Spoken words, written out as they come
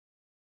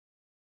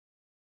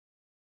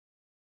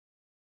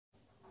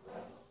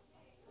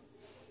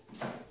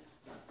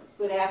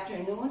Good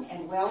afternoon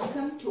and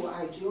welcome to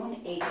our June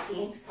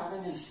 18th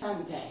Covenant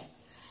Sunday.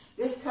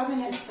 This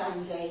Covenant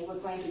Sunday, we're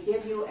going to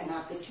give you an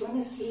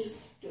opportunity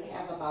to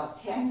have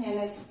about 10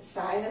 minutes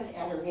silent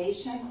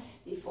adoration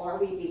before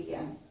we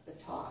begin the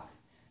talk.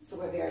 So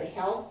we're very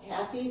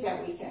happy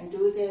that we can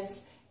do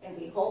this, and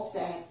we hope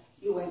that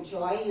you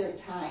enjoy your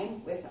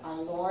time with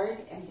our Lord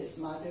and His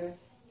Mother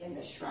in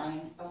the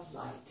Shrine of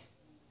Light.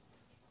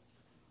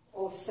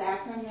 O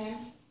Sacrament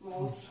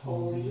most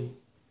holy,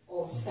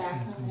 O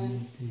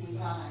Sacrament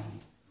divine,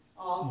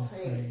 all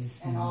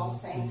praise and all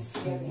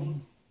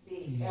thanksgiving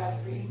be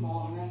every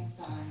moment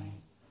thine.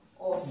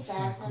 O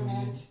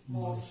Sacrament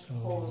most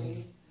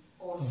holy,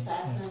 O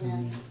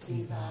Sacrament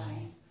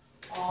divine,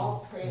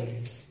 all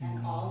praise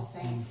and all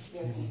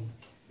thanksgiving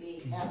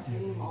be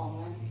every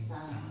moment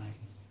thine.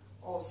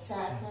 O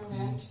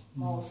Sacrament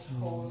most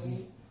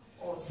holy,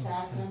 O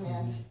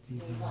Sacrament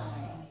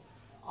divine,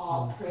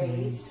 all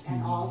praise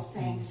and all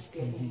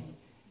thanksgiving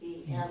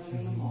be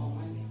every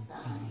moment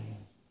thine.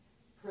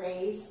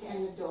 Praised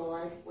and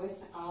adored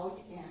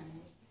without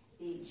end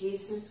be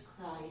Jesus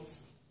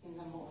Christ in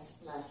the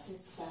most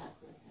blessed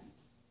sacrament.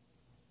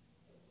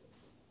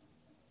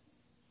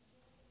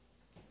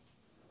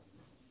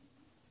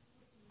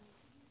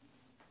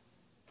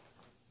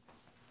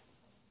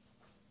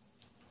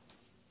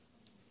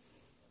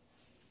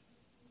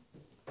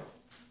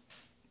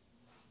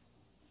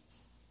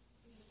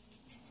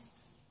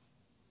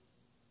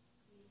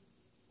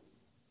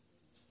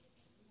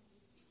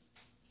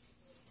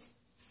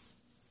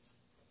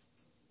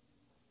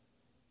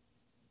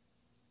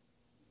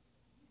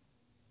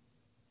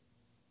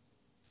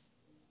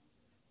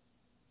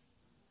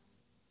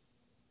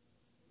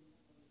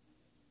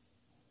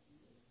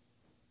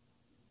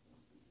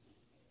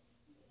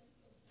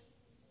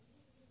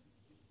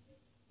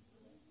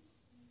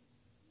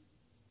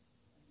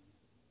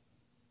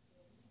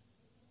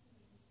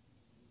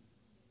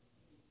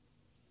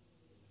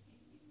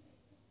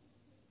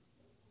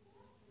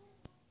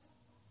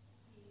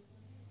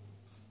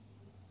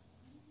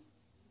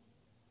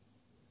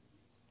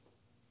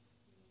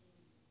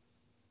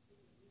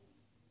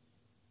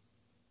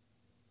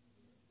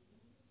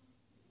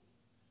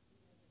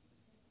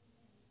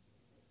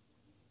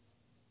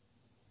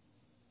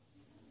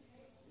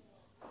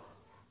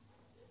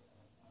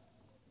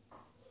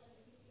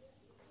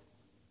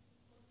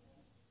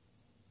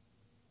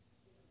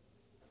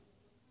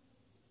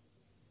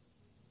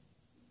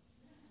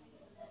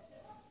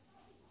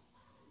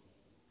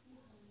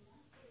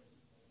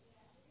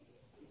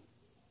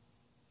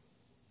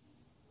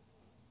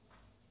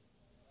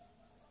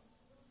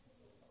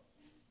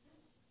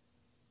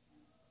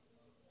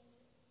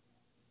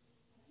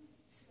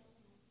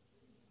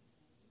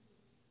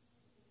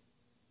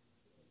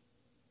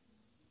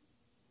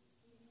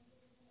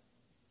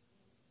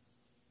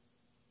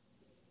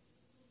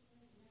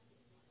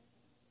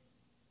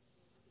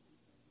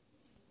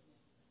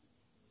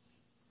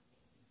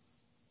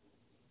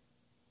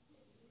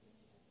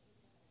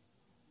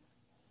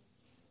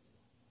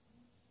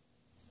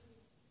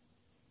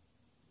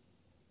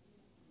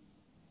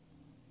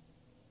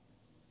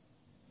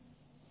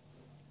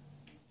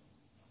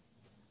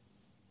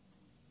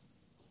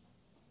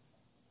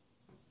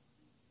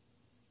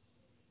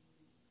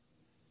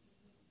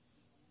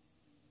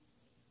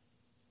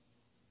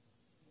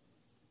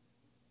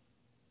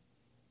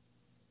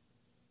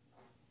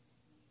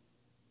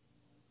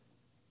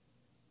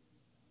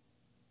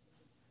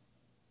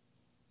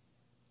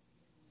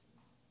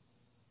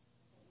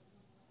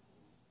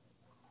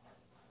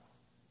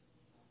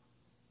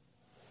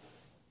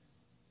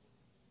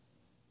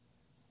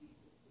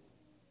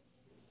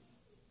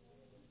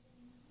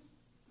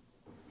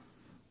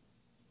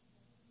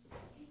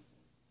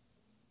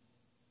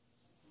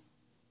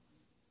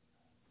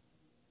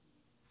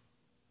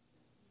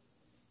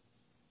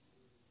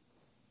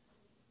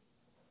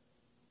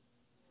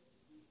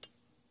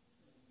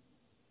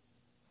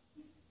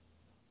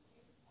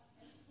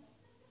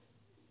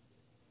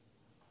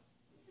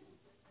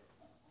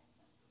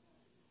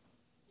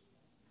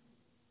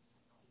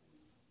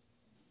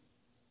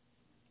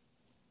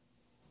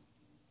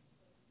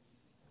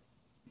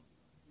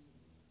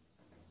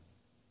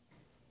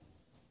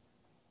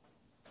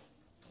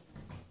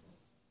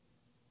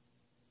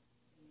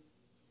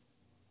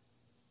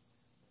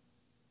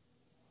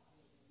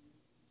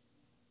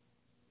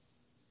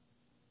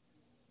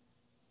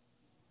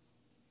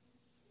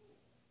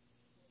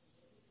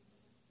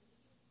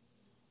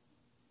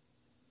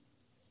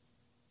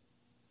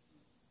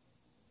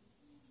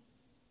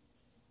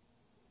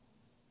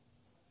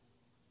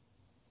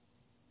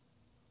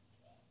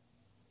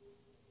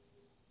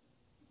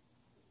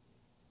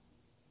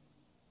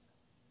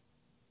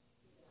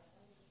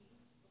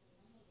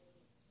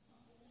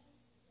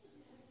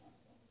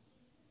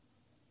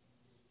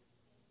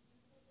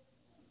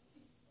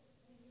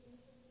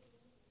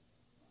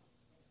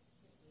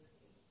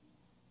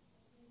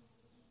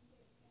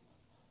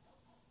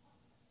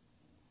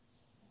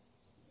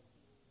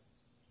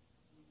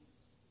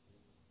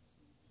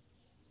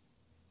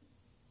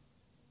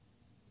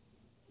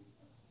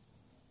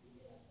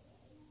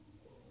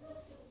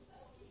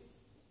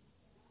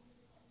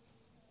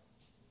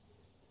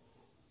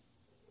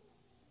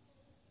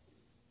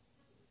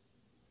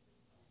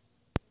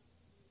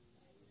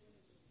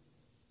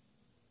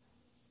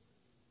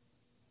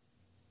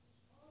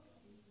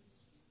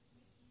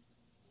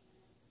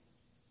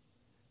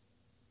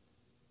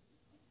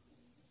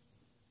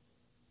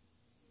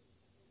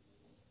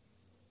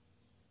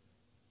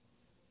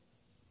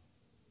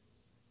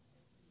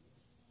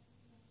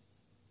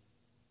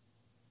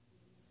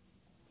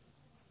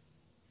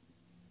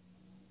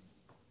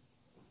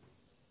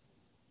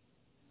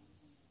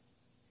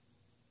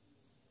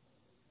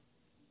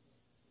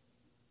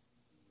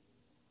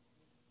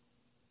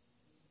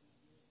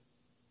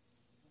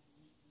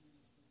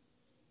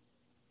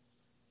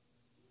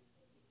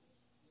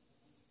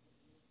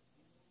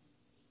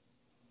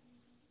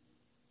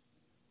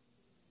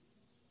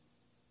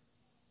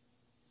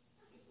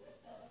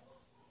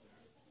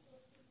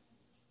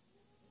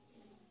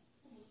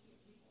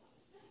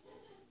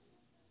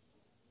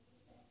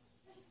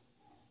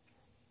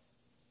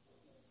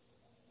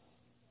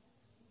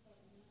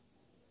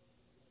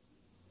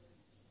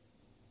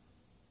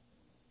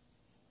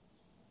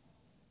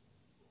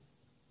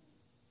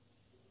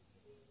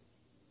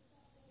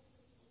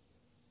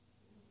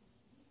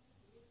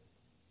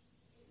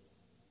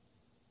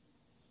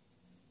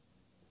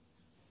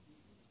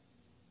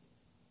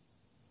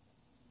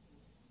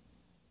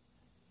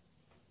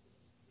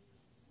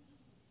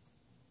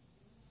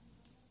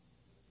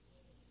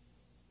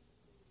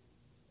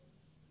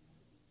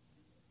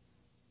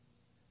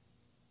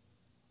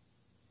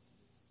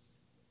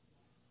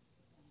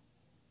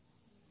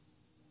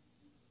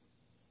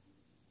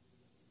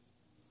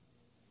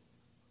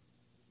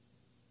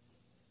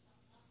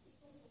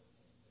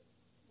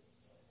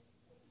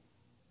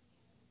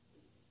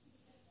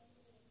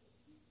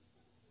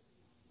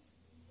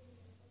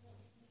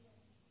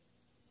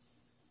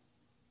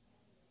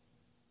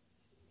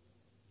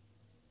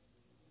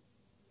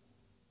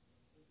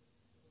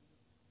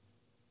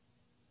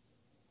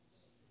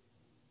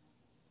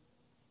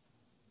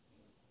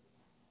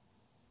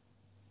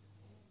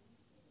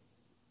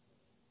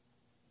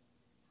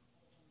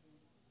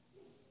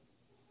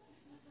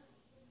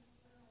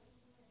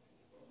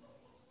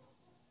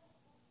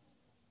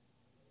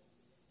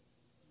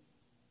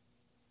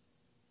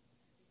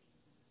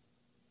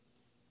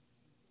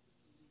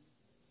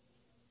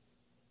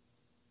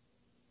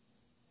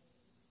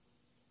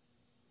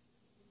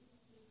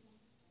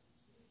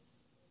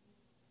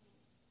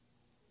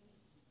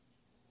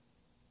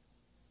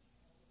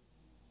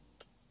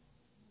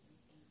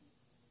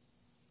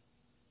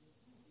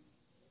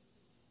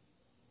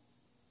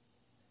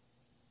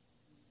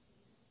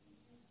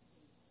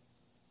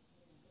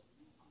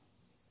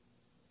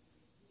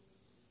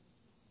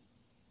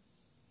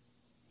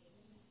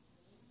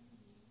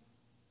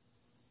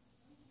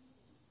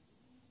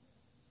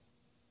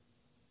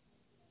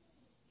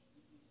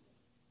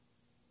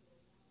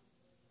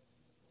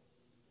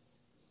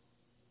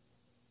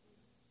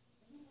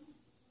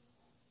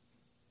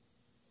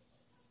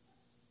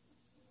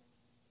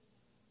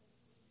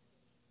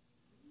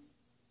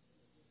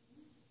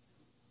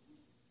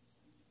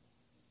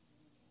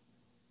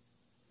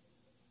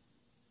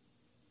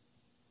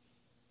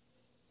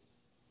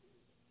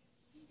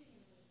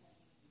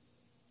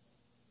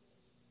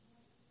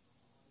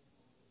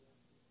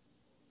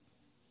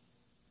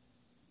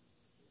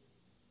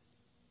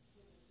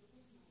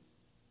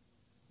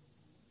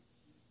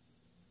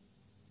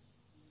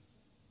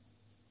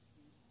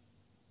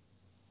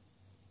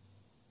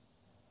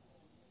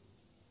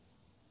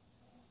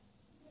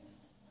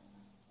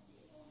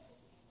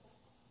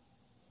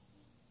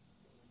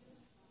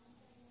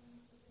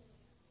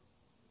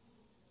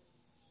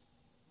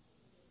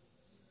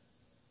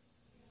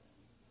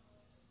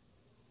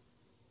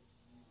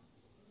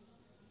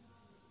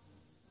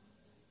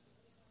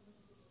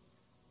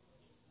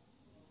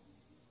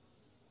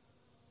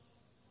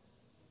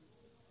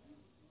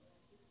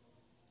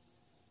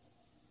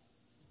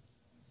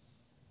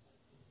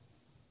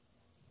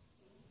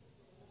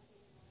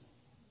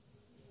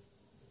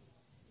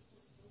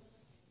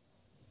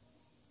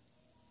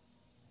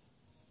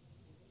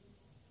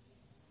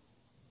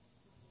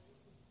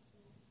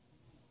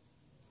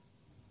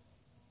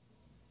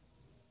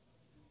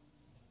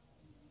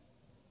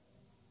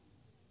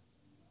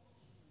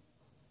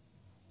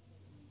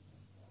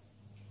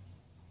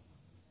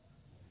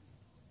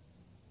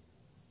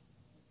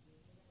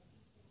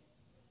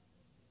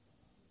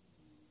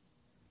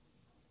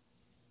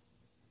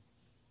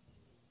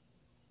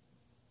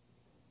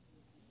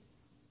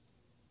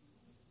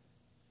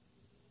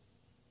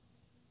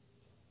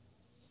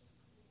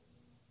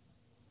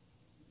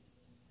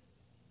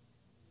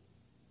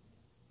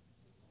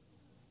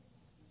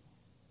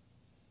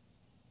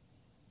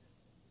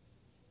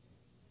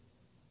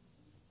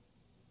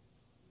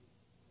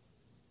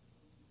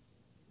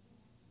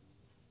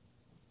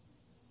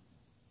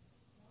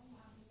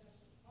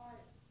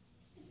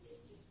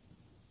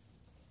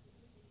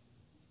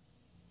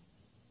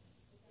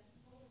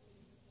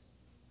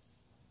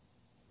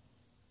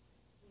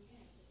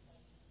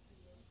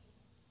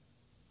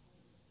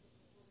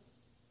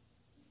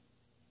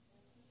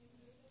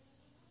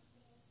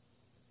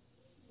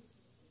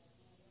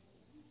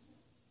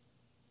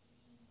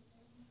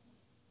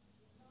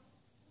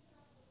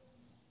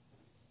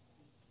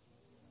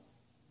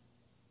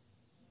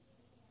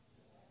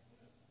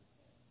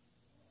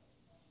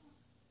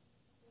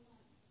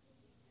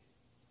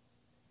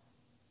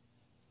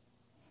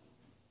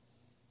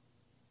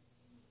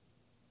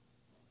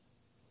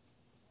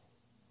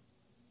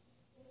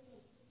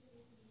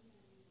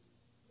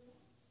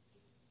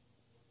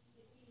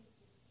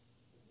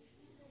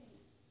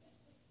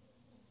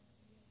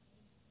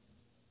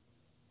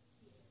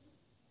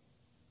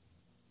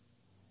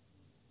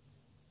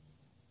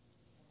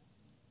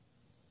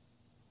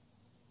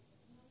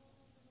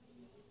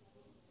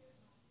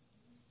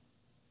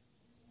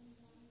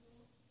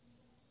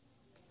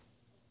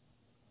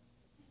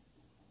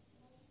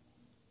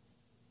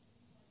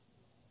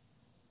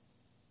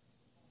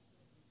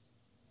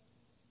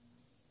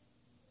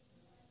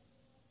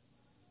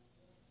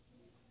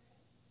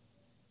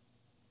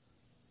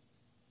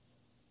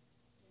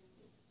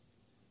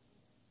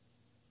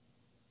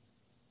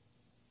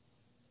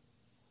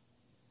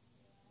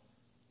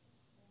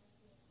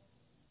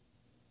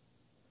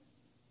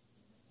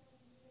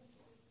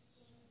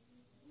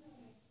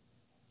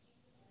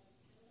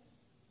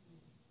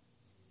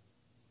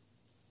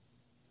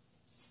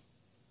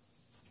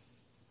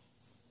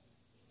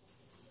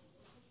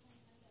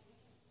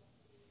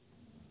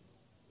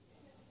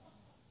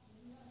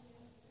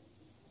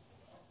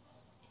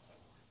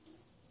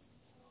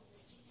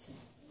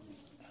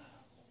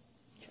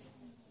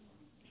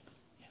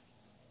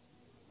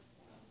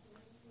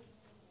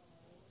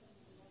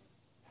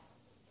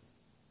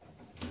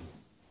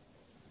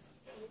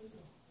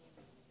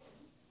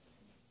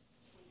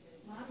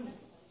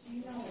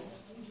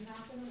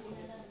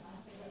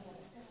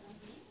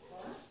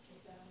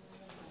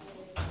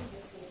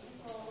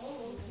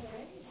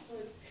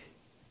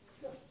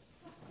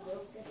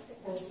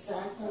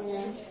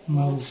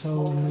 most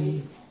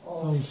holy,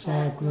 O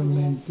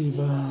sacrament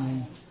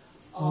divine,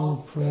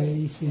 all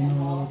praise in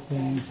all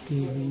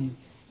thanksgiving,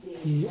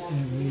 be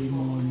every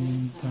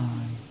morning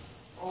time.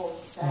 O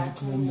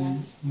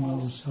sacrament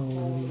most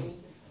holy,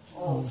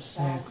 O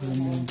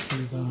sacrament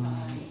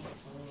divine,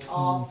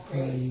 all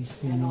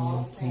praise in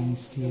all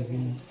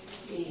thanksgiving,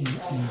 be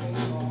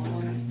every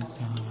morning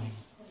time.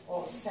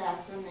 O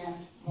sacrament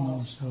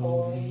Most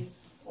holy,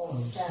 O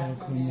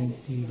sacrament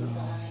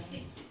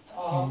divine,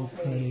 all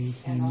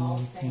praise and all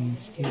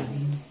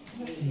thanksgiving,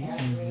 be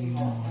every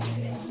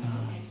morning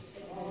time.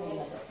 In the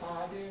name of the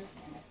Father,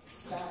 and of the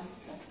Son,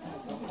 and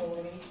of the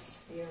Holy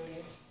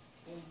Spirit.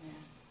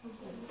 Amen.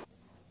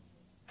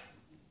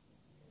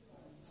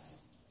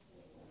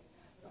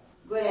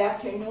 Good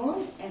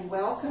afternoon, and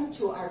welcome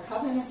to our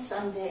Covenant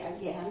Sunday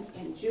again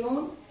in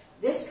June.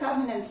 This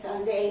Covenant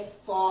Sunday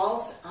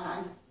falls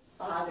on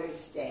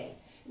Father's Day.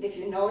 And if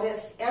you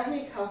notice,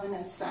 every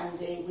Covenant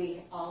Sunday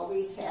we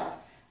always have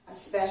a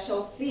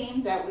special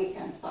theme that we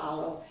can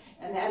follow,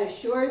 and that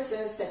assures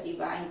us that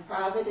divine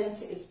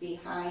providence is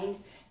behind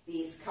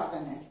these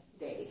covenant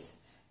days.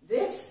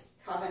 This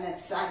Covenant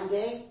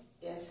Sunday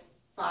is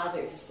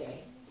Father's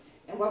Day.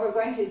 And what we're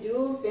going to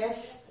do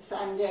this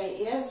Sunday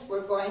is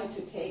we're going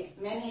to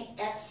take many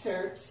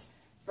excerpts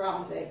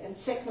from the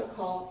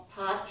encyclical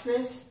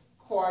Patris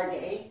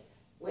Corde,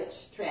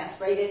 which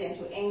translated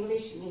into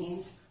English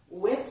means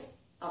with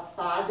a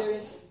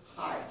father's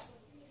heart.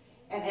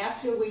 And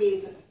after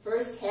we've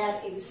first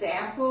had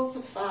examples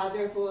of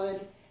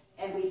fatherhood,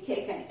 and we've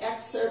taken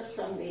excerpts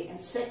from the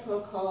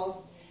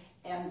encyclical,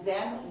 and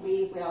then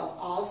we will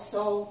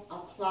also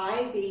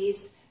apply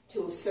these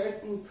to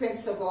certain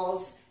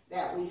principles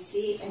that we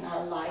see in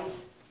our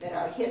life that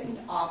are hidden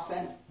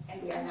often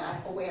and we are not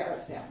aware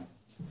of them.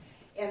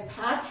 In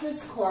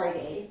Patris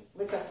Corde,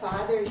 with the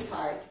father's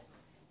heart,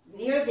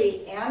 near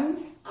the end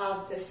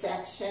of the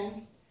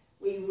section,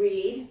 we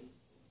read,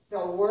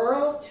 "The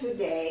world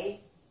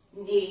today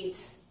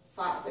needs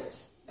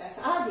fathers." That's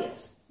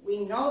obvious.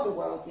 We know the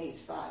world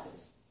needs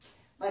fathers.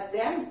 But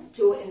then,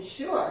 to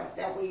ensure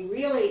that we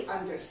really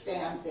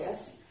understand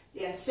this,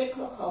 the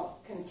encyclical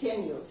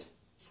continues.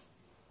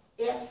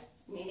 It,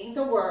 meaning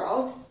the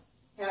world,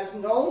 has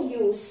no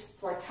use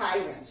for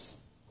tyrants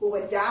who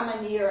would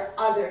domineer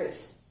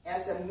others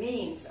as a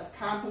means of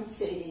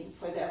compensating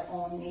for their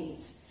own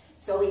needs.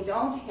 So we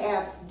don't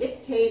have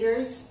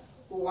dictators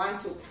who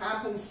want to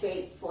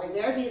compensate for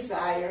their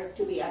desire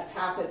to be on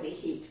top of the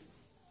heap.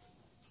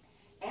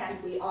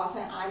 And we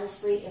often,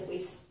 honestly, if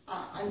we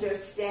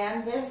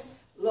understand this,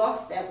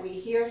 look that we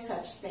hear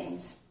such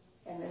things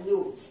in the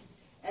news.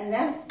 And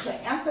then to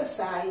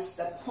emphasize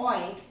the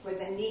point for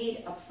the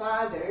need of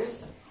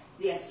fathers,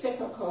 the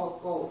encyclical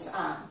goes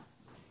on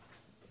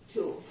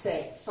to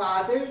say,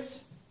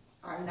 fathers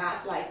are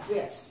not like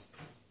this.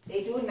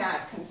 They do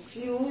not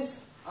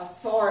confuse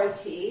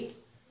authority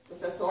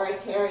with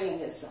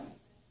authoritarianism.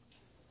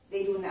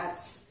 They do not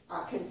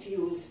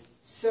confuse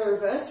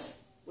service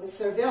with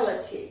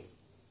servility.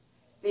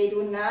 They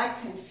do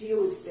not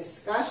confuse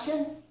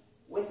discussion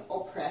with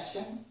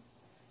oppression.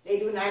 They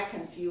do not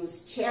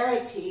confuse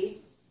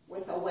charity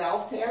with a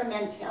welfare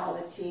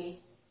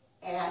mentality,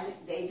 and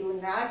they do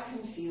not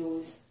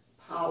confuse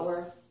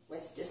power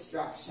with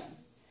destruction.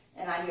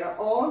 And on your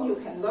own, you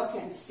can look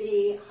and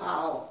see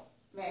how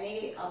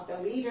many of the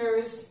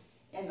leaders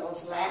in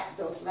those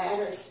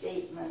latter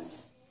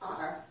statements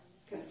are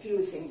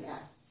confusing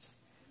that.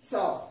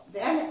 So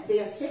then the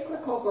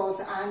encyclical goes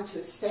on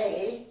to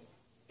say,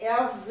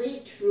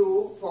 every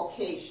true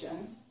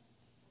vocation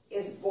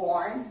is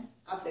born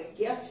of the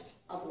gift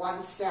of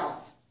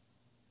oneself,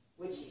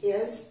 which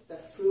is the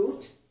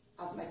fruit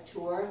of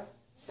mature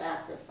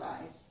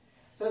sacrifice.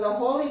 So the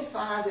Holy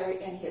Father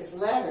in his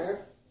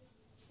letter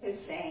is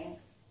saying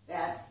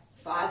that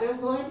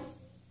fatherhood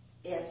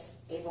is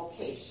a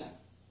vocation.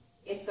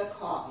 It's a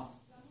call.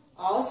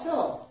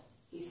 Also,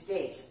 he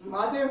states,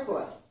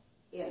 motherhood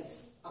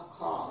is a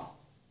call.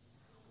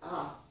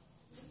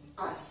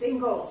 A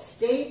single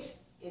state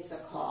is a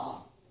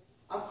call.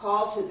 A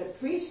call to the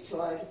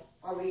priesthood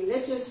or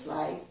religious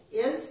life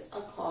is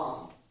a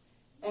call.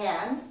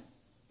 And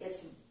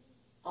it's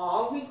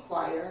all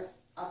require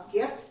a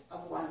gift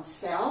of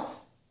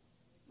oneself,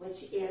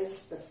 which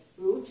is the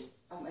fruit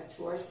of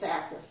mature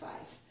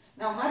sacrifice.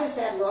 Now, how does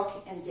that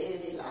look in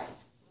daily life?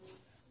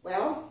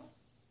 Well,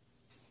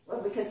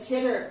 when we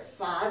consider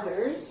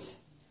fathers,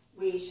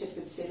 we should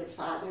consider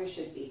fathers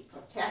should be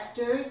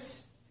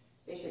protectors.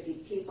 They should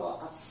be people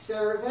of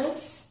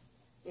service.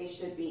 They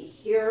should be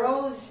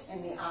heroes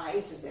in the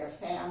eyes of their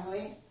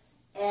family.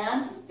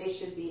 And they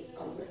should be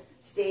a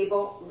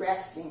stable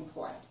resting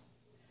point.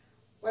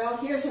 Well,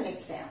 here's an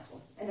example.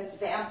 An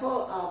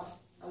example of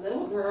a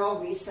little girl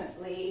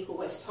recently who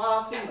was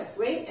talking with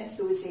great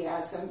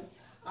enthusiasm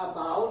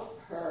about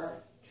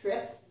her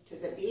trip to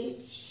the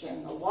beach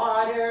and the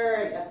water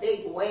and the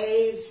big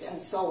waves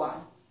and so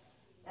on.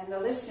 And the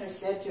listener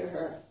said to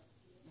her,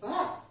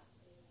 "But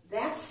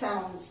that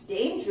sounds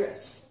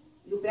dangerous.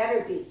 You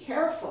better be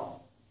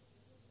careful."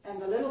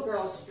 And the little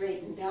girl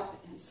straightened up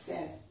and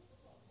said,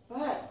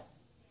 "But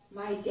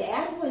my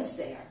dad was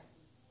there.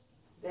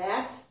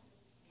 That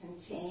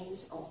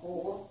contains a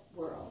whole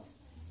world.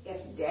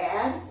 If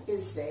Dad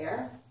is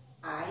there,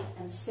 I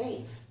am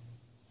safe.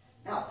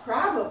 Now,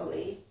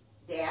 probably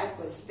Dad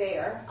was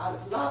there out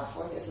of love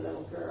for his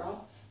little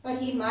girl, but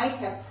he might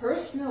have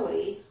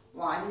personally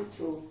wanted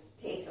to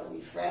take a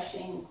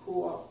refreshing,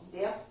 cool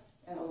dip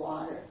in the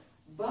water,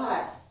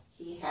 but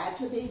he had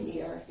to be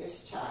near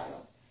his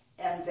child,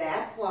 and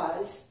that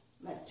was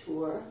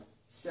mature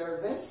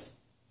service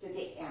to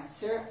the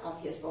answer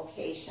of his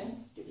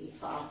vocation to be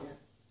father.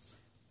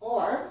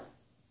 Or,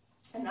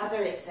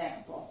 another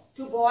example,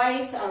 two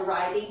boys are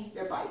riding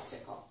their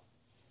bicycle.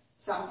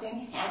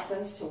 Something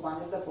happens to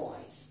one of the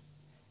boys.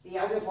 The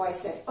other boy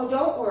said, "Oh,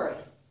 don't worry,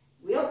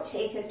 we'll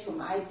take it to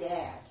my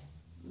dad.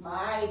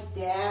 My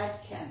dad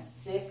can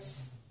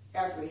fix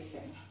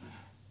everything."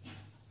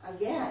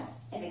 Again,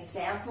 an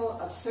example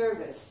of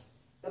service.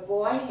 The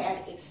boy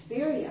had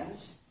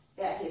experience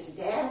that his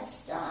dad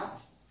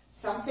stopped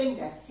something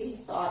that he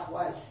thought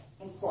was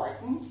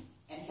important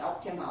and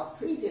helped him out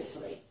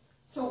previously.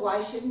 So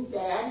why shouldn't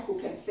Dad, who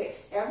can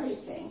fix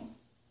everything,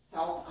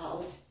 help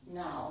out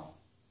now?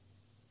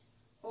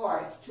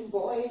 Or two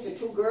boys or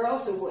two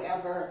girls or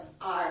whoever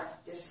are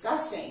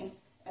discussing,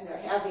 and they're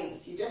having,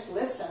 if you just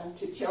listen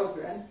to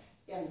children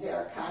in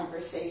their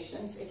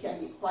conversations, it can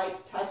be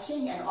quite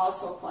touching and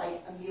also quite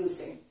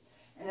amusing.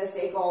 And as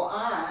they go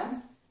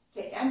on,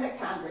 to end the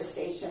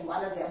conversation,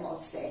 one of them will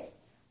say,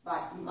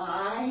 "But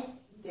my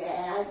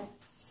dad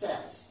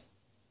says."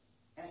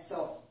 And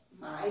so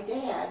my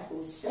dad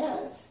who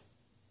says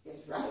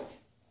is right,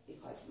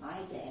 because my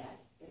dad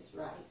is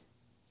right.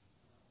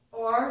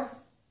 Or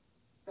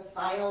the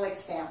final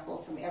example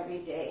from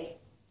everyday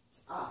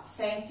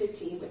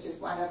sanctity, which is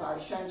one of our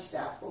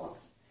Schoenstatt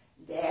books.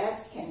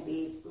 Dads can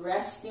be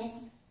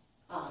resting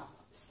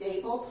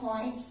stable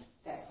points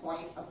that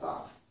point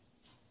above.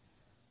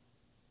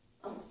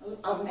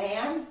 A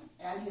man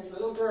and his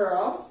little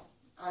girl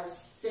are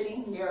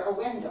sitting near a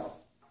window.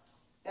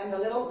 Then the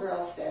little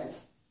girl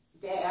says,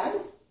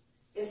 "Dad,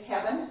 is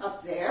heaven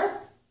up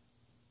there?"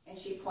 And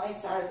she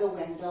points out of the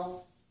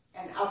window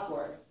and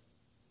upward.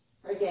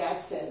 Her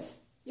dad says,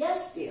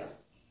 "Yes, dear."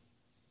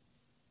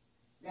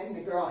 Then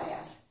the girl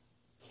asks,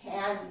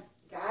 "Can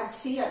God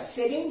see us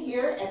sitting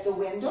here at the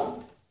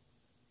window?"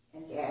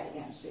 And Dad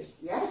answers,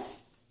 "Yes,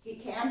 he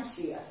can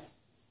see us."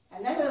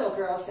 And then the little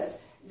girl says,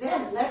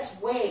 "Then let's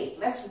wave.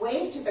 Let's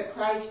wave to the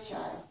Christ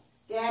child.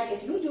 Dad,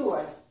 if you do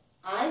it,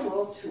 I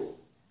will too.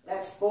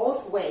 Let's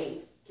both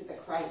wave to the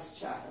Christ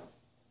child."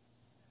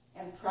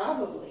 And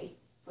probably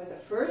for the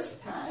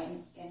first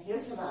time in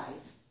his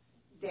life,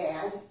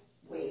 Dad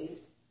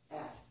waved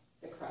at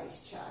the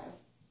Christ child.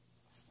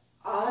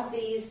 All of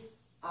these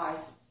are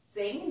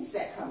things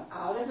that come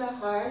out of the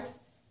heart,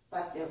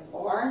 but they're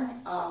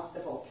born of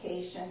the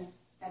vocation,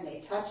 and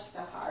they touch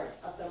the heart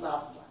of the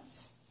loved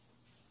ones.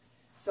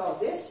 So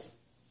these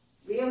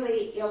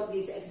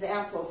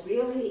examples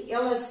really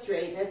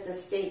illustrated the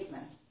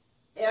statement,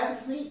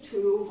 every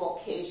true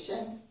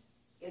vocation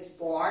is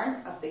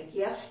born of the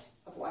gift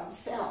of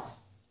oneself.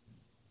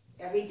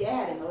 Every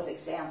dad in those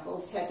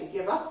examples had to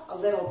give up a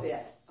little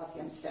bit of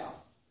himself.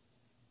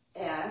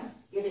 And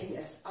giving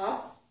this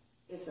up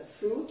is a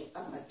fruit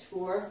of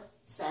mature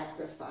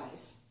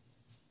sacrifice.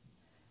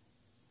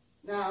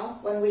 Now,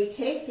 when we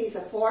take these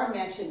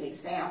aforementioned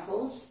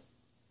examples,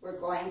 we're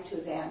going to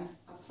then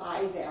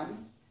apply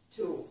them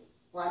to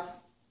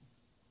what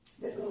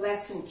the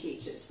lesson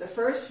teaches. The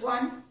first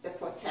one, the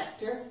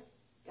protector,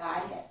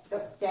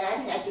 the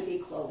dad had to be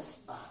close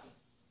by.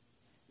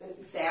 The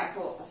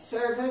example of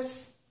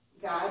service,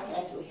 God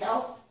had to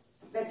help.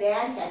 The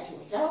dad had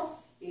to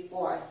help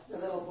before the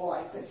little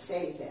boy could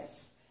say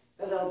this.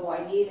 The little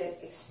boy needed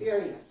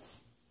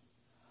experience.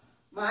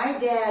 My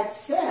dad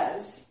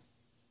says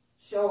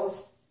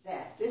shows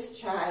that this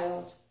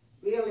child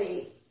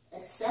really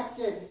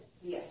accepted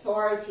the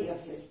authority of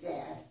his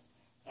dad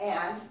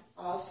and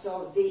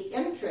also the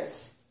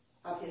interest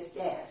of his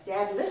dad.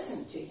 Dad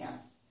listened to him.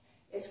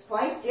 It's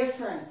quite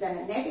different than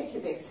a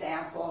negative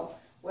example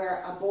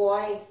where a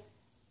boy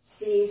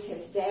sees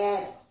his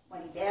dad,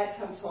 when dad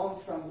comes home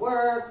from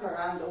work or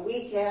on the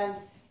weekend,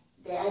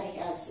 dad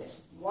has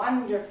this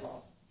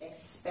wonderful,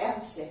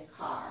 expensive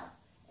car,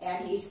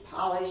 and he's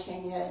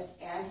polishing it,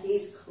 and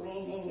he's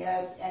cleaning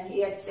it, and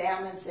he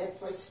examines it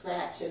for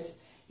scratches.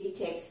 He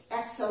takes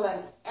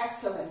excellent,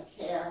 excellent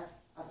care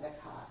of the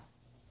car.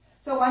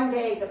 So one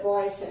day the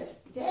boy says,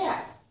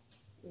 "Dad,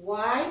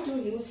 why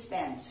do you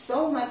spend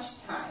so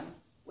much time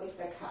with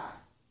the car?"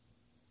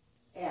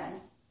 And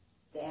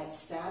Dad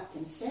stopped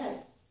and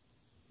said,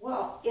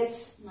 "Well,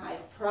 it's my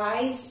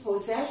prized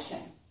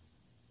possession."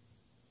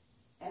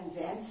 And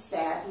then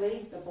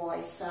sadly the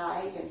boy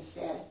sighed and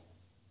said,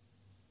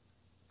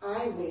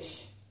 "I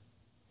wish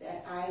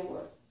that I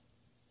were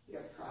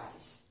your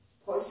prized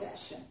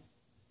possession."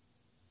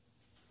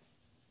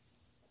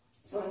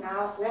 So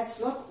now let's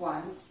look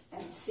once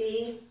and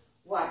see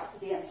what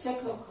the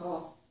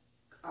encyclical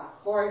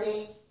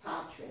Corde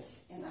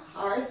Patris, in the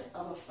heart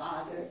of a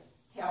father,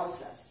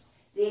 tells us.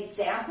 The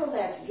example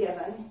that's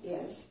given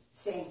is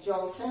St.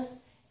 Joseph.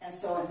 And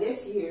so in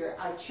this year,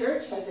 our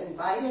church has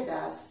invited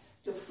us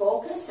to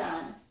focus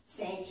on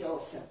St.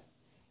 Joseph.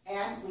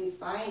 And we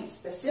find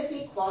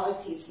specific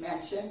qualities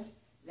mentioned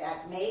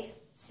that make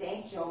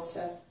St.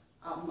 Joseph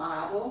a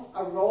model,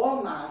 a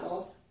role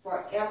model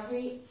for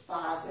every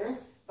father,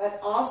 but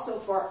also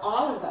for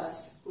all of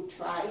us who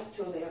try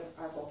to live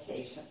our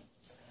vocation.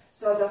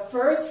 So the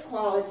first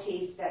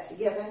quality that's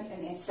given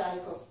in the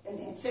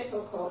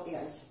encyclical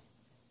is,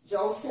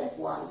 Joseph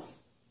was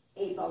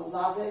a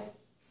beloved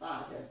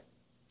father.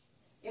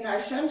 In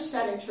our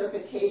Schoenstatt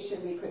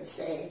interpretation, we could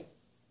say,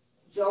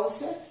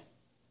 Joseph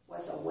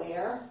was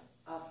aware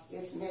of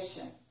his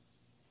mission.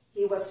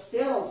 He was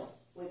filled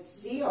with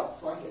zeal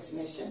for his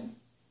mission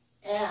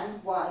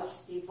and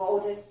was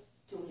devoted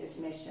to his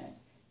mission.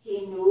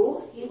 He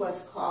knew he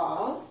was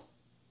called,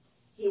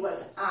 he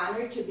was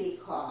honored to be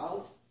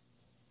called,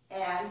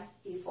 and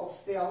he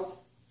fulfilled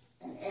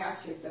and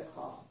answered the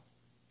call.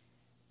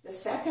 The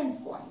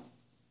second point,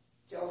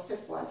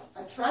 Joseph was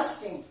a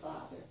trusting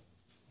father.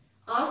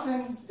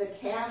 Often the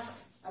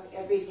tasks of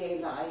everyday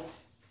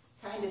life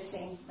kind of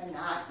seem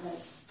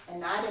monotonous and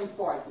not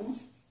important,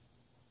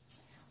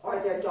 or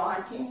they're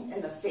daunting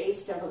in the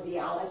face of the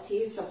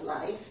realities of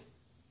life.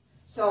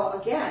 So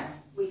again,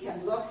 we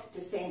can look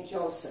to St.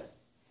 Joseph.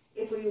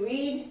 If we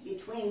read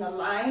between the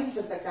lines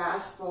of the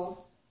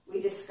gospel,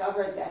 we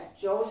discover that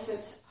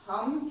Joseph's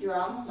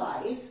humdrum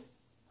life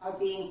of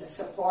being the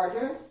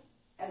supporter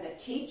and the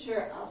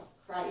teacher of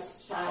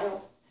Christ's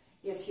child,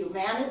 his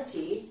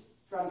humanity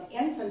from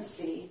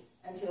infancy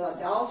until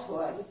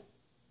adulthood,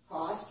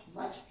 cost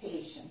much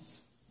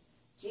patience.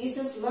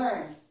 Jesus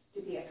learned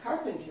to be a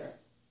carpenter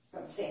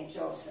from St.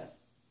 Joseph.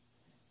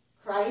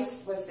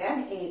 Christ was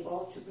then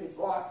able to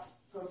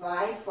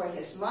provide for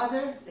his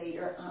mother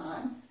later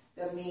on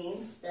the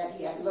means that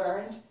he had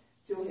learned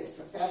through his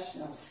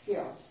professional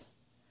skills.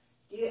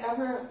 Do you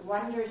ever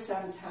wonder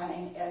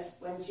sometime, as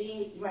when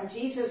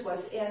Jesus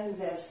was in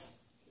this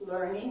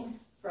learning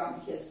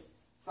from his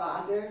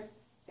father,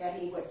 that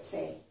he would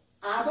say,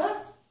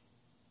 Abba,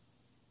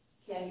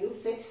 can you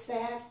fix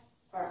that?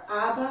 Or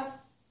Abba,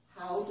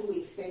 how do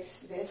we fix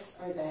this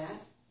or that?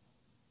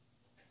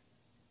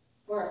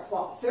 For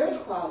a third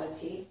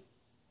quality,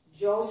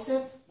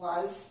 Joseph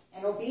was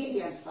an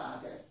obedient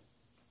father.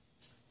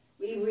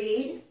 We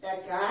read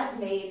that God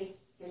made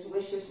his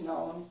wishes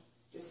known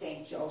to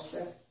St.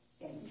 Joseph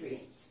in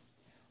dreams.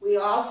 We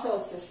also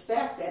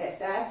suspect that at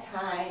that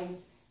time,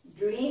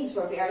 dreams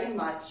were very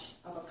much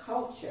of a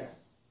culture.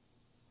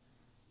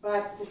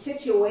 But the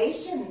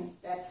situation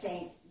that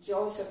St.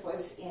 Joseph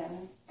was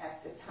in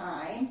at the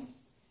time,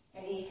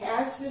 and he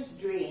has this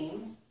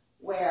dream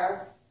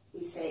where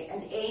we say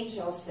an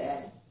angel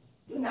said,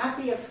 do not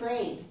be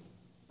afraid,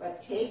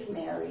 but take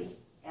Mary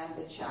and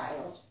the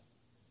child.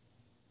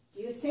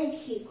 Do you think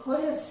he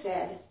could have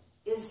said,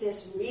 is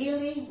this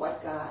really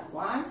what God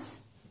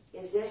wants?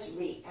 Is this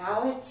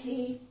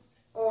reality?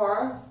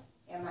 Or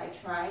am I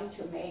trying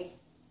to make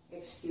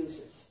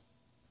excuses?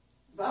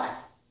 But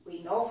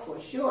we know for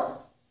sure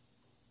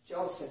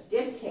Joseph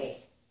did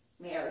take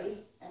Mary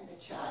and the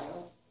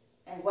child,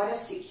 and what a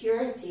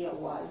security it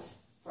was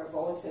for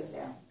both of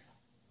them.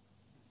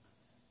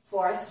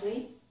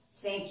 Fourthly,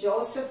 St.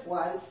 Joseph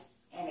was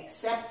an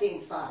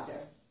accepting father.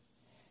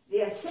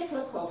 The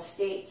encyclical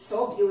states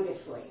so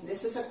beautifully, and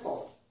this is a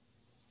quote,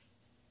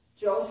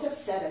 Joseph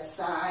set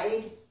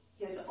aside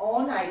his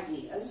own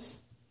ideas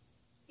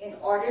in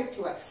order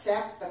to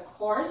accept the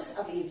course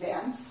of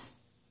events,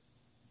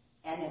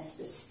 and as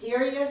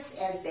mysterious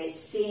as they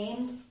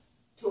seemed,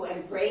 to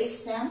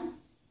embrace them,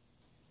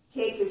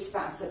 take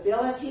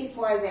responsibility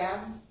for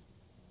them,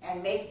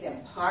 and make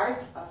them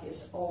part of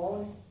his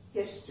own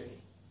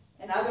history.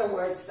 In other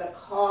words, the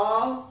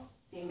call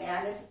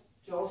demanded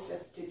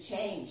Joseph to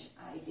change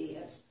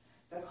ideas.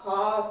 The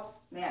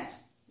call meant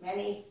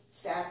many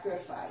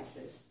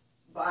sacrifices,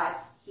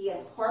 but he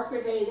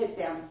incorporated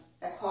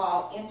the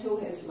call into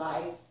his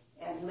life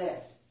and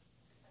lived.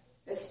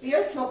 The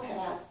spiritual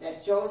path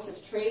that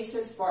Joseph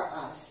traces for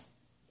us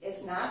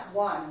is not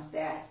one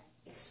that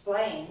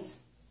explains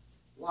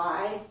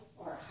why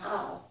or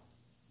how.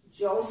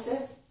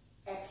 Joseph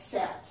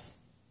accepts.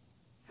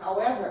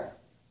 However,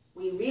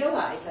 we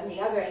realize, on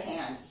the other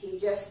hand, he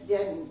just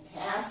didn't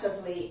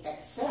passively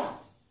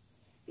accept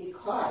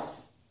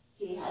because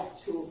he had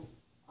to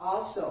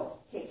also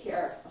take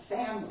care of a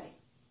family.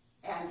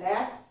 And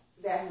that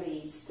then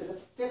leads to the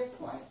fifth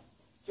point.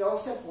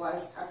 Joseph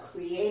was a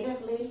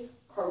creatively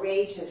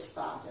courageous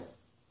father.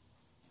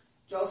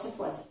 Joseph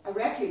was a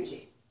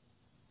refugee.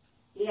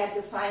 He had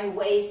to find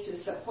ways to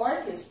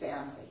support his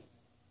family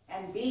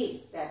and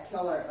be that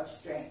pillar of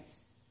strength.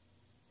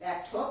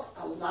 That took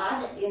a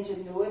lot of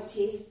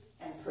ingenuity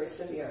and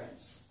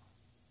perseverance.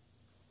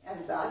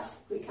 And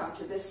thus, we come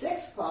to the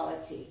sixth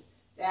quality.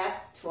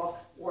 That took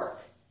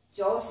work.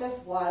 Joseph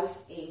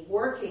was a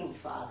working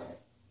father.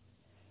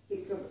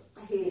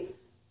 He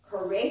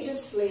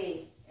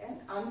courageously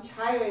and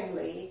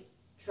untiringly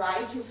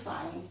tried to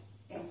find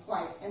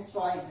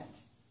employment.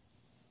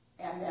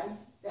 And then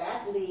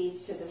that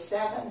leads to the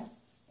seventh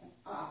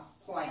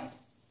point.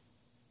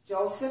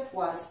 Joseph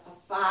was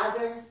a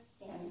father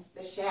in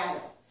the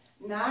shadow.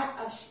 Not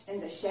in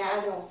the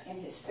shadow in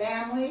his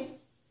family,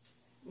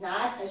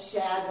 not a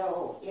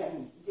shadow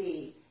in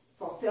the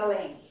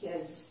fulfilling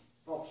his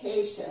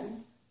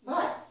vocation,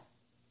 but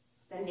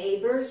the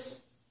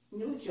neighbors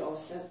knew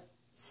Joseph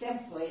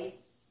simply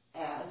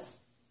as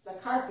the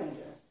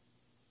carpenter.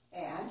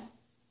 And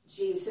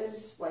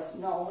Jesus was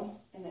known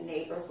in the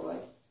neighborhood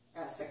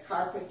as the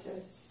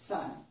carpenter's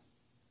son.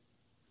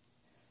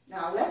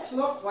 Now let's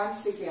look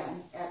once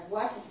again at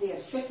what the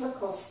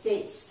encyclical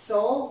states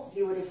so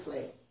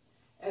beautifully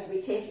as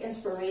we take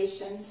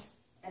inspirations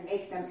and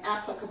make them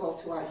applicable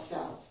to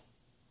ourselves.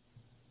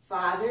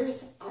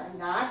 Fathers are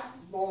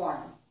not born,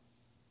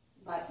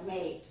 but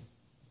made.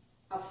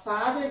 A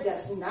father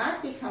does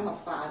not become a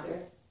father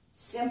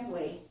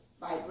simply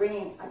by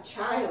bringing a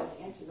child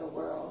into the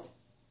world,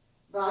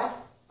 but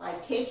by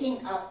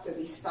taking up the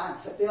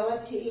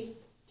responsibility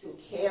to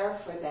care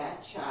for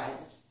that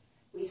child.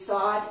 We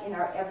saw it in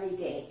our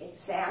everyday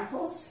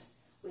examples.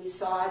 We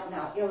saw it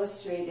now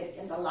illustrated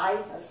in the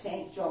life of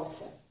St.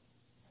 Joseph.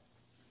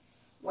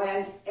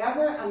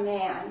 Whenever a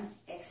man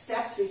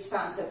accepts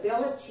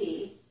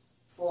responsibility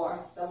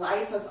for the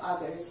life of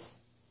others,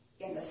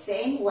 in the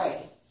same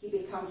way, he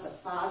becomes a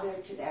father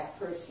to that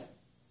person.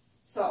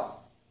 So,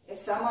 if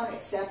someone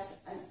accepts,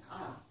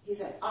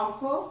 he's an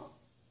uncle,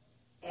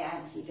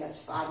 and he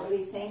does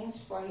fatherly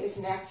things for his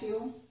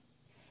nephew.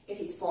 If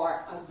he's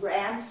for a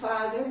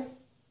grandfather,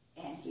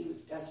 and he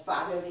does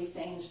fatherly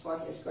things for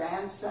his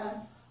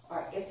grandson,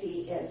 or if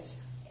he is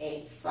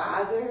a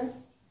father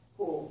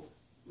who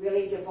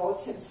really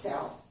devotes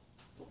himself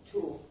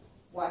to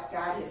what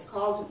God has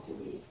called him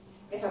to be.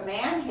 If a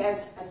man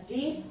has a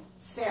deep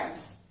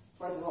sense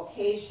for the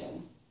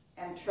vocation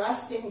and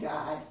trust in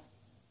God,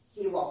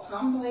 he will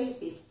humbly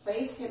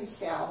place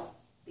himself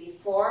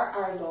before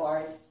our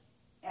Lord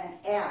and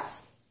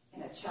ask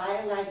in a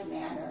childlike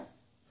manner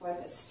for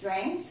the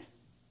strength,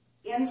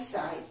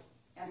 insight,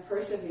 and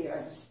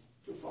perseverance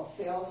to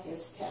fulfill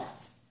his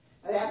task.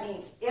 Now that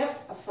means if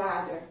a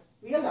father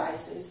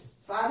realizes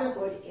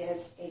fatherhood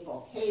is a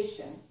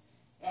vocation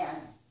and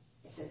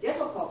it's a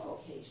difficult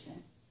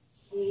vocation,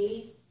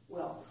 he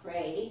will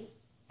pray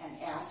and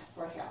ask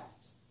for help.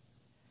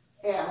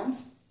 And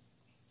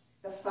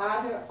the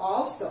father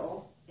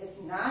also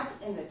is not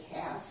in the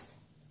task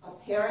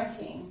of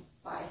parenting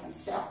by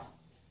himself.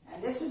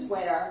 And this is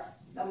where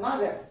the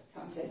mother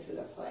comes into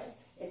the play.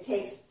 It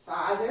takes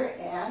father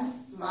and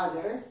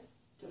mother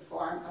to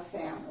form a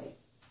family.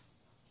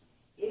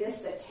 It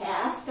is the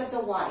task of the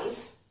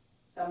wife,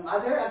 the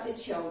mother of the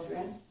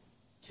children,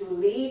 to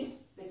lead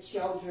the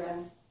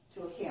children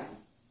to him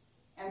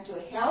and to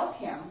help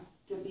him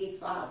to be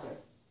father.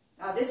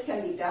 Now this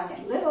can be done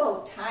in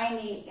little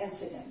tiny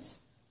incidents.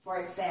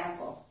 For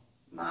example,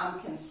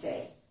 mom can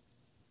say,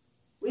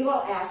 "We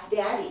will ask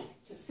Daddy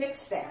to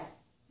fix that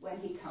when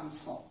he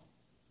comes home."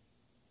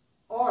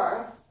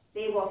 Or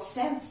they will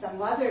sense the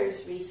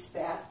mother's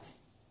respect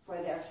for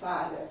their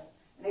father.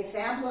 An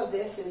example of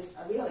this is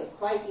a really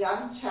quite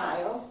young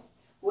child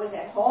who was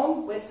at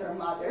home with her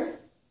mother,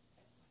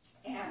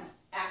 and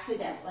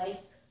accidentally,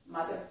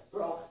 mother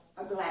broke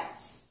a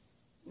glass.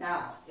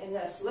 Now, in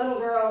this little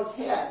girl's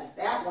head,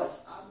 that was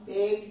a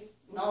big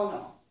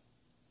no-no.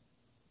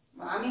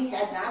 Mommy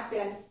had not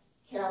been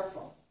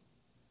careful.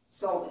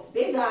 So with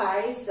big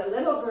eyes, the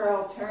little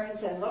girl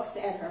turns and looks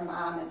at her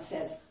mom and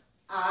says,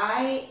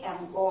 "I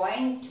am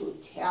going to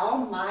tell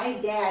my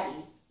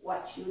daddy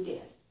what you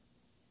did."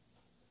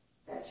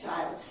 That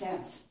child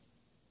sensed,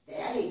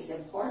 Daddy's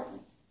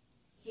important.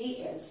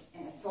 He is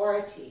an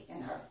authority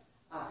in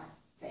our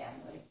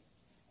family.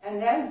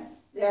 And then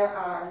there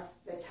are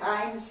the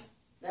times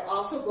that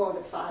also go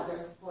to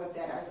fatherhood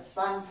that are the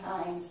fun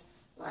times,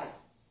 like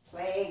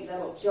playing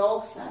little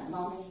jokes on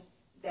mommy.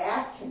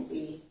 That can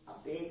be a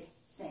big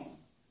thing.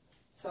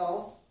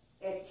 So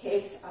it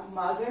takes a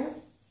mother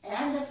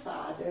and a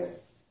father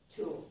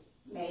to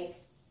make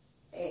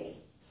a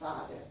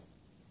father.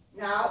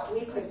 Now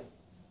we could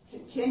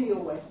continue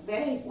with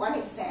one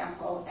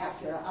example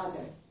after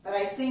another, but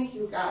I think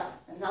you got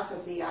enough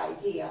of the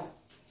idea.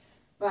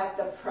 But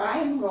the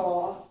prime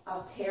role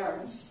of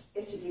parents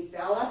is to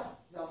develop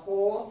the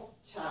whole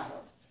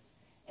child.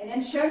 And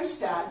in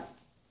Schoenstatt,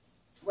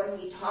 when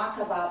we talk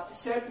about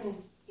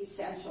certain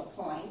essential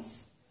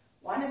points,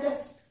 one of the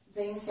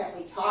things that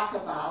we talk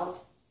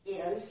about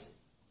is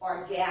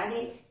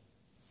organic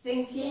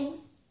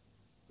thinking,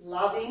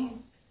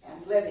 loving,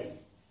 and living.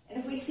 And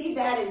if we see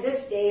that in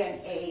this day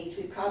and age,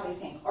 we probably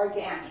think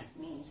organic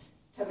means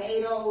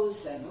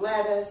tomatoes and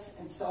lettuce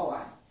and so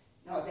on.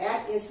 No,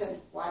 that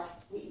isn't what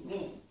we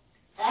mean.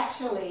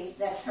 Actually,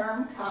 that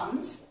term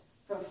comes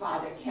from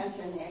Father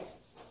Kentenich,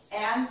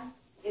 and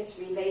it's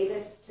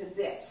related to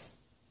this.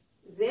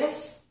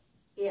 This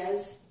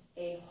is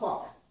a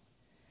hook.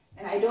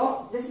 And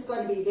this is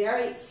going to be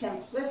very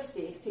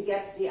simplistic to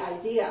get the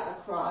idea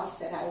across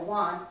that I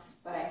want,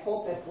 but I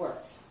hope it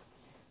works.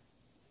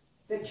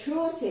 The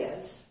truth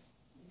is,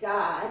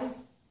 God,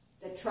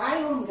 the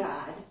triune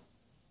God,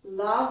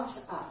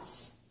 loves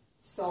us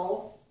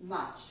so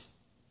much.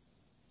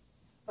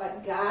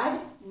 But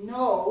God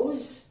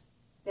knows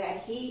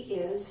that he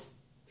is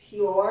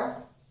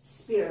pure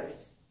spirit.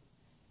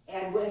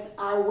 And with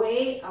our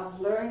way of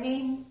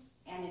learning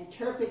and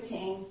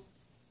interpreting,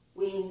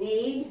 we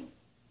need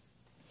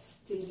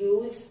to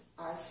use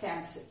our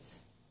senses.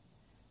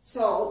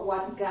 So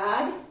what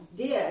God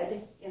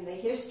did in the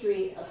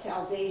history of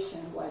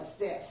salvation was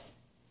this.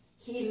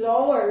 He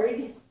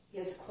lowered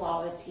his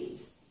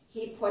qualities.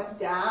 He put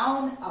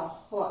down a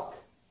hook,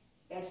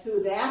 and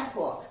through that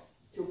hook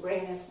to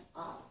bring us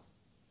up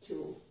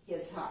to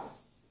his heart.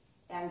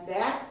 And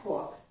that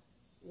hook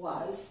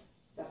was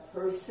the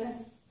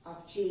person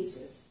of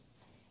Jesus.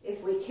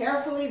 If we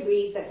carefully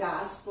read the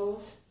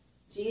Gospels,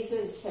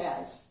 Jesus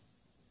says,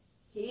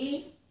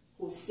 "He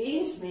who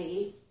sees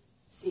me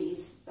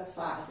sees the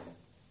Father."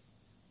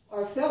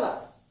 Or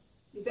Philip,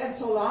 "You've been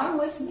so long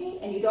with me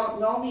and you don't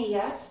know me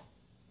yet?"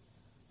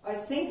 Or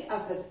think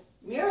of the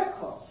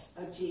miracles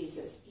of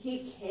Jesus.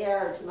 He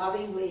cared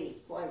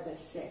lovingly for the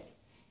sick.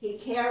 He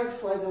cared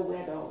for the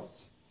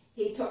widows.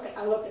 He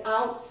looked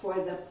out for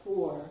the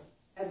poor,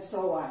 and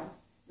so on.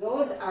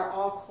 Those are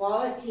all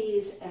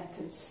qualities and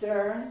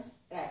concern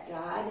that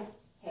God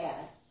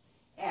had.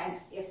 And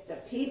if the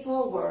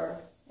people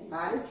were, in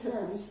modern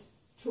terms,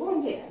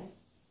 tuned in,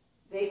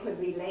 they could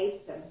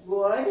relate the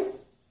good,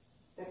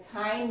 the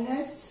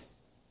kindness,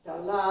 the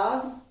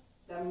love,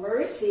 the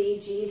mercy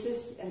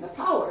Jesus, and the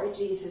power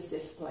Jesus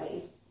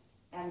displayed,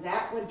 and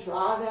that would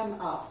draw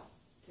them up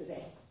to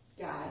the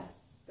God,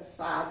 the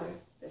Father,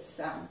 the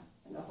Son,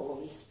 and the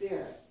Holy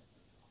Spirit.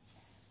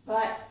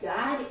 But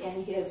God,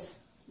 in his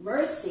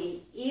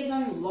mercy,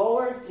 even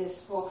lowered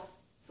this hook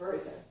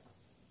further.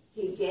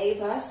 He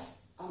gave us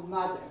a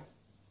mother.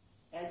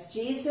 As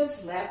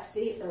Jesus left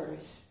the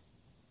earth,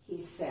 he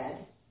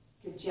said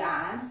to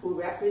John, who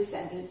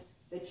represented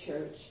the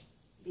church,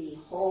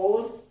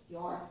 "Behold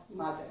your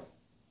mother."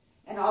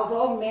 And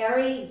although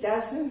Mary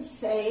doesn't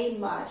say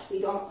much, we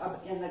don't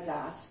in the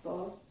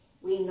gospel,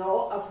 we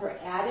know of her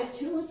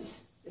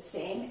attitudes, the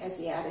same as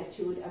the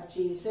attitude of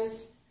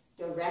Jesus,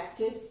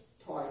 directed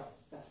toward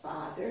the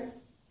Father.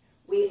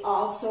 We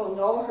also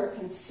know her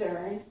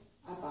concern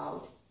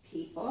about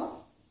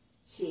people.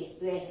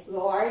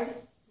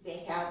 Lord, they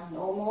have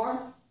no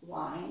more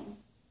wine,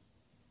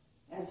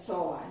 and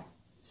so on.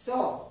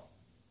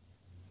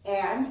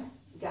 And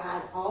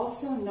God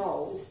also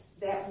knows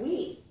that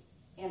we,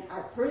 in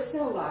our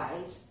personal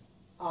lives,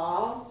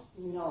 all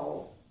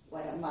know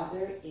what a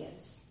mother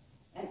is.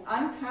 And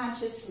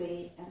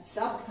unconsciously and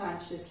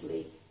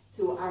subconsciously,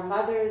 through our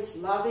mother's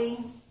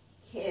loving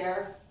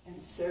care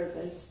and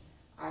service,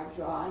 are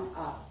drawn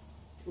up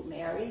to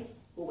Mary,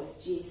 who with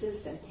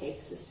Jesus then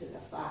takes us to the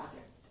Father.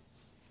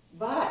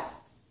 But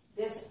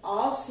this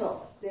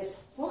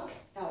hook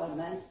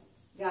element,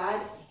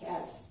 God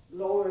has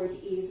lowered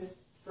even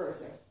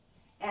further.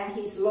 And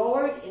he's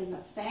lowered in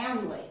the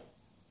family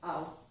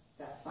of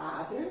the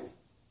father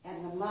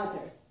and the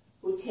mother,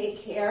 who take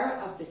care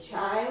of the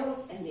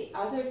child and the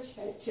other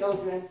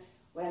children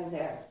when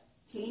they're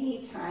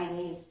teeny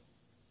tiny,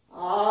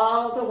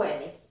 all the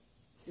way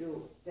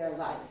through their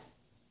life.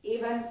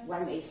 Even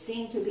when they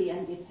seem to be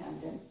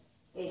independent,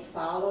 they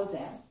follow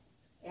them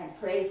and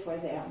pray for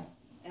them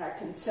and are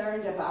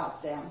concerned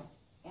about them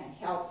and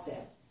help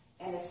them.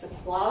 And it's the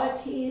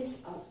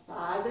qualities of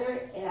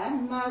father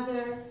and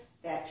mother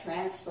that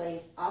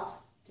translate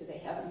up to the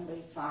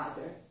Heavenly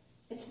Father.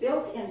 It's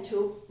built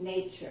into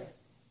nature,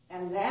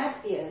 and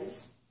that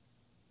is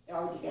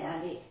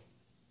organic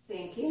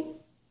thinking,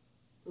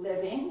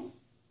 living,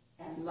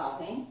 and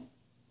loving.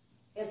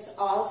 It's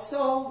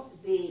also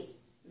the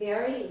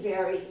very,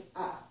 very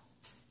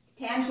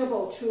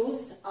tangible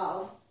truth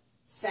of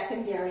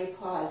secondary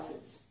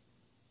causes.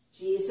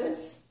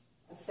 Jesus,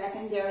 a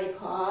secondary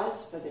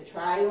cause for the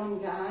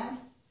triune God.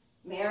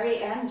 Mary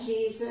and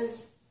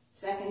Jesus,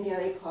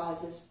 secondary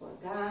causes for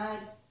God.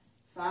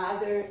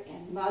 Father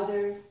and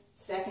Mother,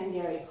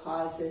 secondary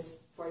causes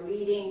for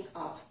leading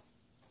up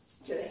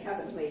to the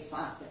Heavenly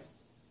Father.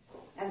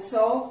 And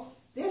so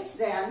this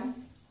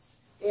then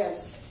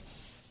is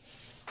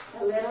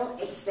a little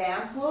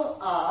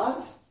example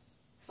of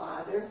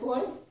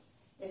fatherhood.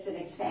 It's an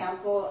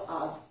example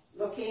of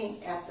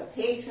looking at the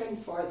patron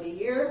for the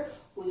year,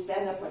 who's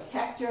been the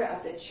protector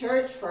of the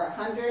church for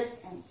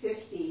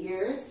 150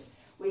 years.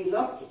 We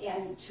looked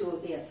into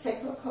the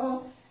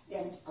encyclical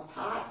in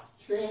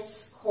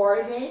Patris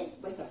Corde,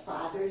 with the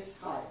Father's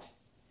heart.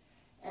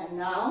 And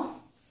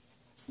now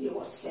you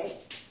will say,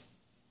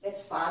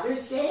 it's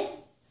Father's Day,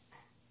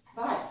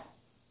 but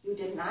you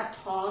did not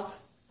talk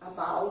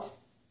about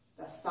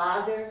the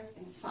father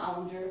and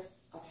founder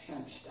of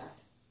Schoenstatt.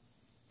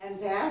 And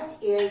that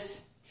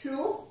is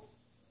true,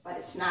 but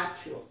it's not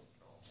true.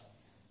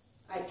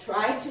 I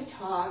tried to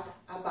talk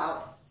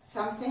about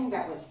something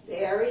that was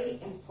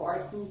very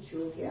important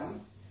to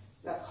him,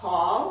 the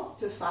call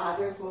to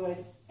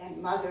fatherhood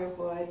and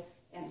motherhood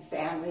and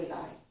family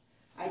life.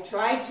 I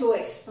tried to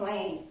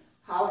explain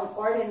how in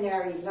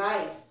ordinary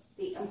life,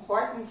 the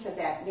importance of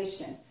that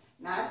mission,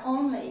 not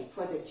only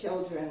for the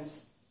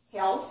children's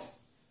health,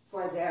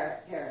 for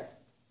their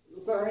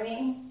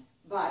learning,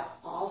 but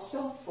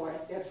also for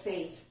their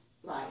faith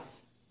life.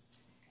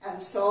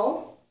 And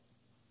so,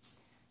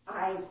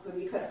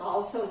 we could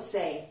also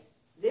say,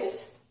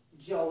 this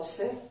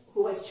Joseph,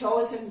 who was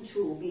chosen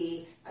to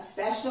be a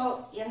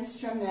special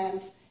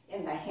instrument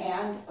in the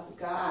hand of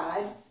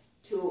God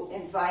to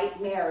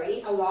invite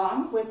Mary,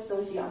 along with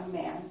those young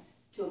men,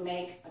 to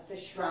make the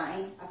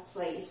shrine a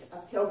place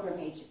of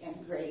pilgrimage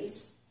and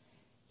grace.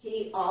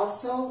 He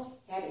also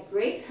had a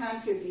great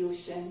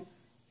contribution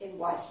in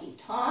what he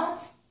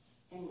taught,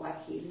 in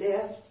what he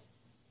lived,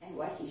 and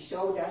what he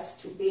showed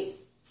us to be.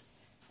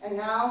 And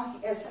now,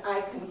 as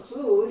I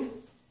conclude,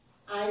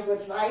 I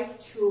would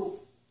like to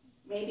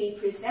maybe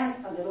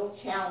present a little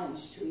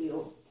challenge to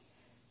you.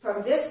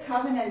 From this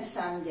Covenant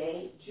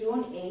Sunday,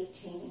 June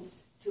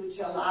 18th, to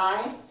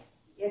July,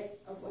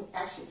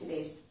 actually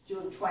today's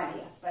June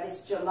 20th, but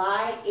it's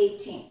July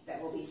 18th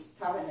that will be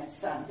Covenant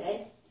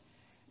Sunday.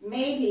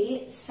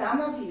 Maybe some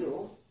of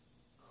you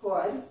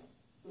could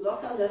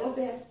look a little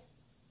bit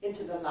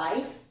into the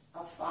life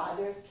of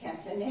Father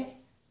Kentenich,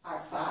 our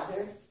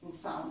father and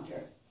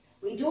founder.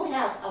 We do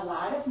have a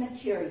lot of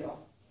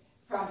material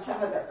from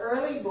some of the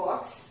early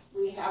books.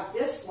 We have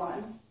this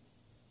one,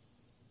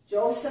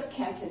 Joseph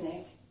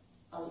Kentenich,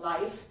 A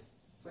Life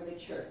for the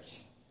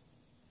Church.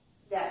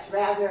 That's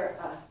rather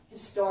a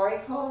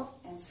historical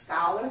and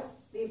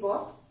scholarly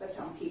book, but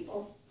some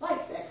people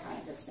like that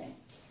kind of thing.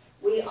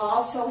 We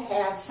also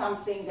have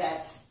something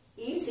that's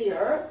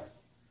easier,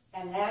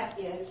 and that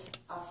is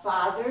A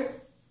Father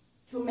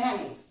to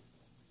Many.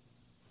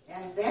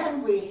 And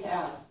then we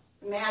have,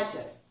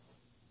 imagine,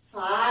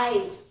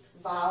 5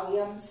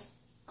 volumes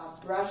of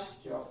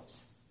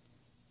brushstrokes,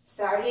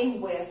 starting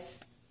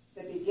with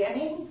the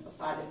beginning of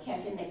Father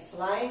Kentenich's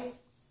life,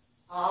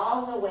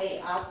 all the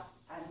way up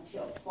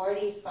until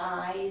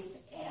 45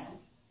 and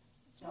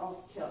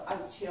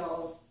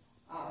until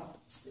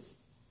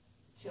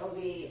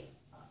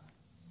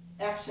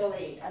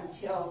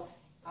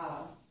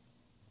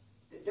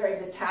during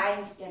the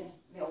time in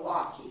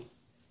Milwaukee.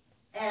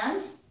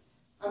 And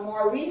a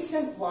more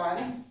recent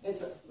one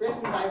is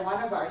written by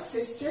one of our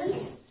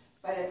sisters,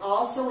 but it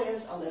also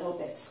is a little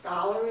bit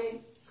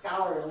scholarly.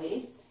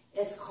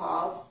 It's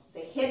called The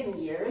Hidden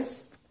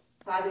Years,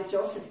 Father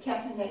Joseph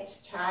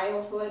Kentenich's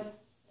Childhood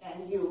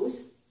and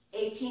Youth,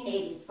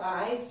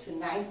 1885 to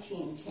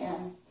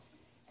 1910.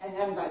 And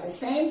then by the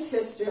same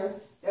sister,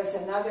 there's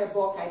another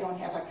book, I don't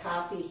have a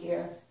copy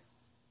here,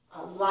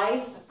 A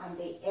Life on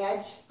the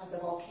Edge of the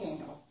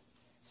Volcano.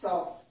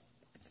 So,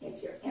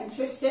 if you're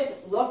interested,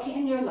 look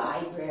in your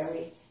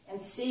library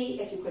and see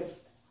if you could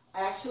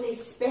actually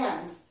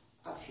spend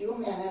a few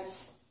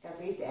minutes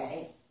every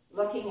day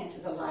looking into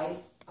the life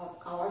of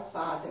our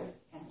father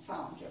and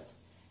founder.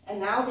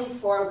 And now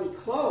before we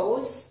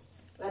close,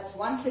 let's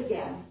once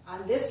again,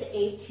 on this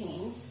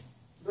 18th,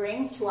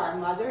 bring to our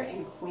Mother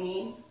and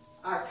Queen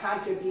our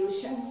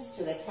contributions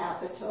to the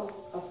capital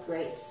of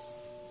grace.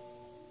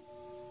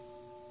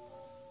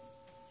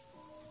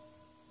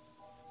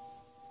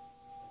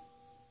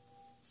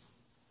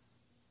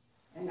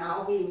 And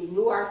now we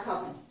renew our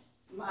covenant.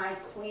 My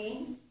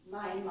Queen,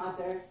 my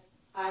Mother,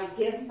 I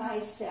give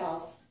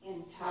myself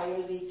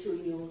entirely to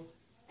you,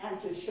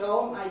 and to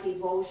show my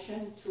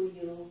devotion to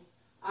you,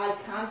 I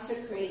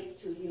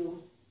consecrate to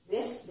you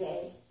this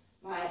day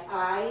my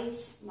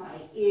eyes, my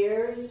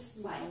ears,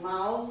 my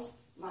mouth,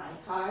 my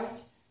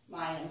heart,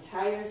 my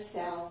entire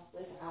self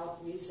without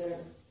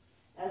reserve.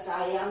 As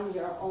I am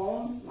your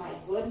own, my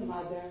good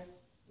mother,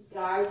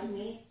 guard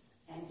me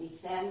and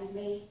defend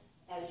me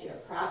as your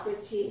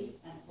property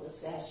and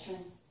possession.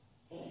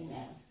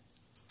 Amen.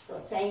 So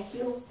thank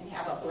you and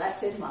have a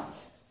blessed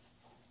month.